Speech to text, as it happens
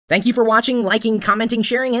Thank you for watching, liking, commenting,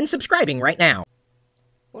 sharing, and subscribing right now.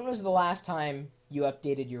 When was the last time you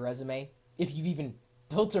updated your resume? If you've even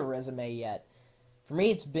built a resume yet. For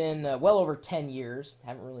me, it's been well over 10 years.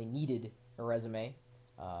 Haven't really needed a resume.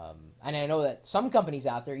 And I know that some companies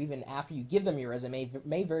out there, even after you give them your resume,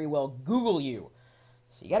 may very well Google you.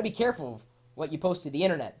 So you got to be careful of what you post to the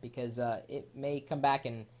internet, because it may come back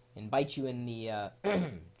and bite you in the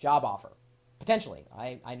job offer. Potentially.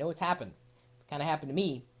 I know it's happened. It kind of happened to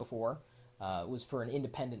me before. It was for an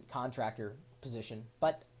independent contractor position.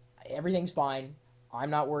 But everything's fine. I'm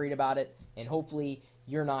not worried about it. And hopefully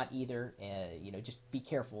you're not either. Just be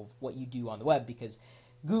careful of what you do on the web, because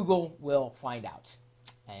Google will find out.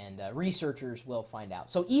 And researchers will find out.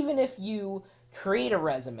 So even if you create a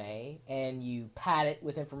resume and you pad it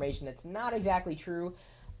with information that's not exactly true,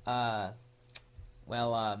 you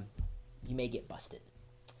may get busted.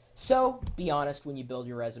 So be honest when you build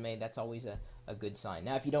your resume. That's always a good sign.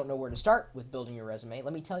 Now, if you don't know where to start with building your resume,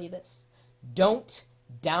 let me tell you this. Don't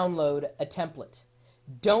download a template.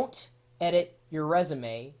 Don't edit your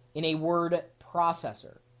resume in a word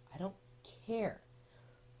processor. I don't care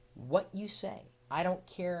what you say. I don't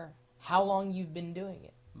care how long you've been doing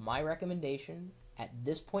it. My recommendation at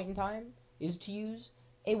this point in time is to use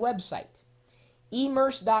a website.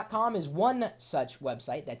 Emerse.com is one such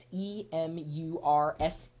website. That's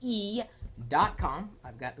EMURSE.com.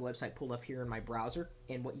 I've got the website pulled up here in my browser,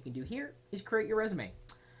 and what you can do here is create your resume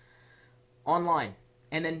online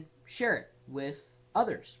and then share it with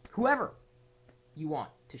others, whoever you want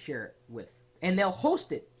to share it with. And they'll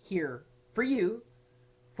host it here for you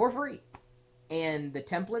for free. And the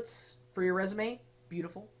templates for your resume,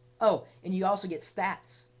 beautiful. Oh, and you also get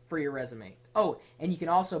stats for your resume. Oh, and you can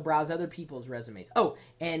also browse other people's resumes. Oh,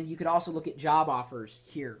 and you could also look at job offers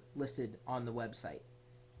here listed on the website.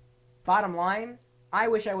 Bottom line, I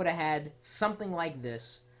wish I would have had something like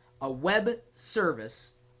this, a web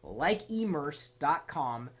service like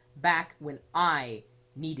Emerse.com, back when I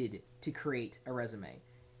needed to create a resume.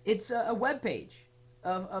 It's a web page.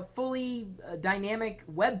 A fully dynamic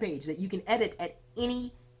web page that you can edit at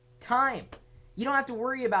any time. You don't have to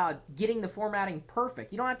worry about getting the formatting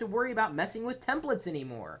perfect. You don't have to worry about messing with templates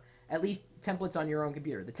anymore. At least templates on your own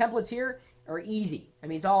computer. The templates here are easy. I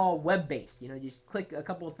mean, it's all web-based. You just click a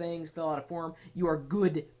couple of things, fill out a form. You are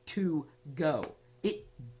good to go. It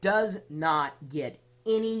does not get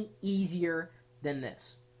any easier than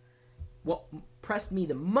this. What impressed me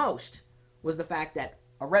the most was the fact that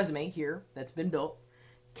a resume here that's been built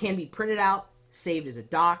can be printed out, saved as a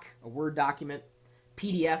doc, a Word document,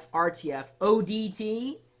 PDF, RTF,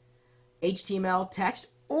 ODT, HTML, text,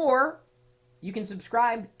 or you can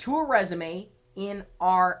subscribe to a resume in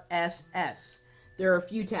RSS. There are a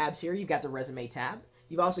few tabs here. You've got the resume tab.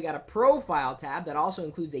 You've also got a profile tab that also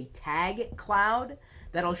includes a tag cloud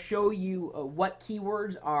that'll show you what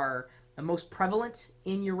keywords are most prevalent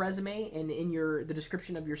in your resume and in the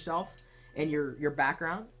description of yourself and your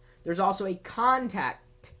background. There's also a contact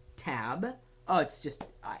tab. Oh, it's just,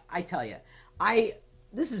 I tell you,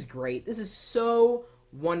 this is great. This is so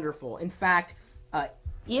wonderful. In fact,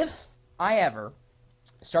 if I ever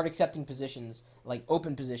start accepting positions, like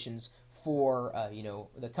open positions for,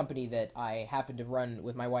 the company that I happen to run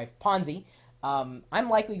with my wife, Ponzi, I'm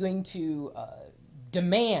likely going to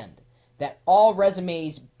demand that all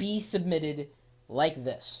resumes be submitted like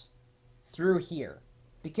this, through here.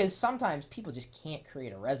 Because sometimes people just can't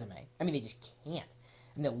create a resume. I mean, they just can't.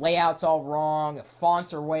 And the layout's all wrong, the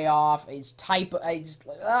fonts are way off, just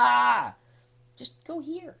go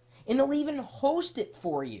here. And they'll even host it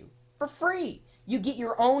for you for free. You get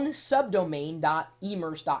your own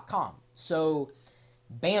subdomain.emerse.com. So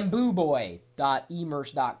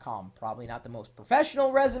bambooboy.emerse.com. Probably not the most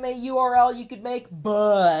professional resume URL you could make,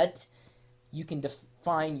 but you can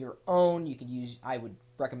define your own. You can use, I would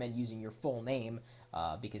recommend using your full name,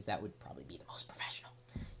 because that would probably be the most professional.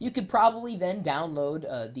 You could probably then download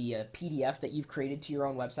the PDF that you've created to your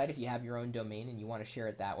own website if you have your own domain and you want to share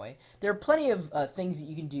it that way. There are plenty of things that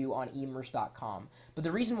you can do on emerse.com, but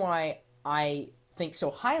the reason why I think so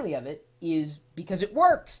highly of it is because it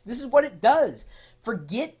works. This is what it does.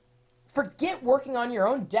 Forget working on your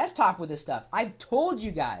own desktop with this stuff. I've told you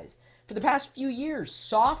guys for the past few years,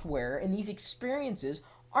 software and these experiences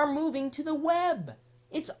are moving to the web.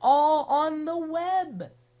 It's all on the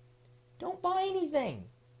web. Don't buy anything.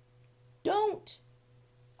 Don't.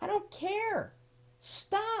 I don't care.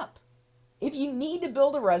 Stop. If you need to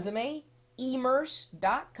build a resume,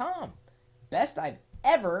 emerse.com. Best I've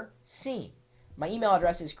ever seen. My email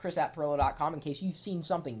address is chris@pirillo.com in case you've seen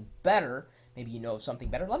something better. Maybe you know of something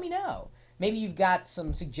better. Let me know. Maybe you've got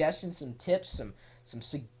some suggestions, some tips, some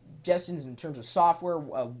suggestions in terms of software,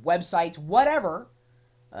 websites, whatever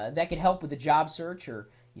that could help with the job search, or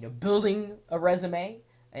building a resume.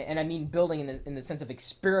 And I mean building in the sense of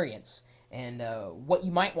experience, and what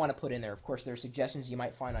you might want to put in there. Of course, there are suggestions you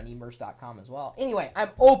might find on emerse.com as well. Anyway,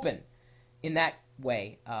 I'm open in that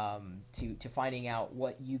way to finding out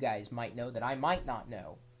what you guys might know that I might not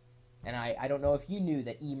know. And I don't know if you knew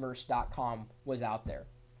that emerse.com was out there.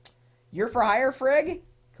 You're for hire, Frig?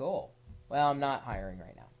 Cool. Well, I'm not hiring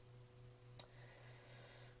right now.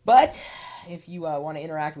 But if you want to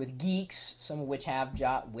interact with geeks, some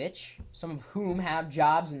of whom have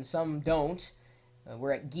jobs and some don't,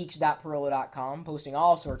 we're at geeks.pirillo.com, posting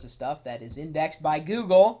all sorts of stuff that is indexed by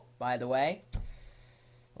Google, by the way.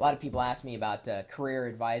 A lot of people ask me about career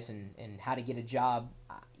advice and how to get a job.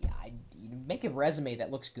 You make a resume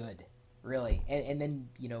that looks good, really, and then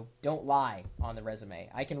don't lie on the resume.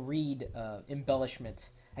 I can read embellishment.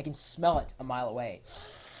 I can smell it a mile away.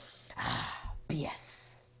 BS.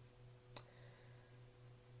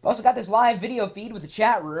 I've also got this live video feed with the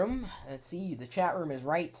chat room. Let's see, the chat room is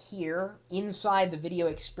right here inside the video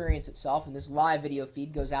experience itself, and this live video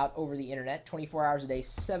feed goes out over the internet 24 hours a day,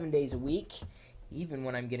 7 days a week, even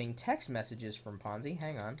when I'm getting text messages from Ponzi.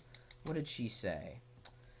 Hang on. What did she say?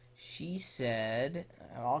 She said,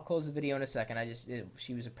 I'll close the video in a second.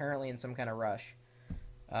 She was apparently in some kind of rush.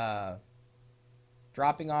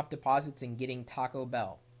 Dropping off deposits and getting Taco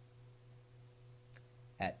Bell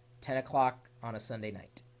at 10 o'clock on a Sunday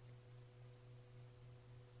night.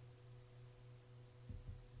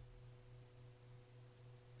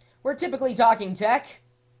 We're typically talking tech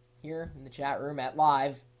here in the chat room at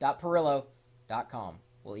live.pirillo.com.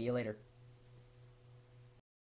 We'll see you later.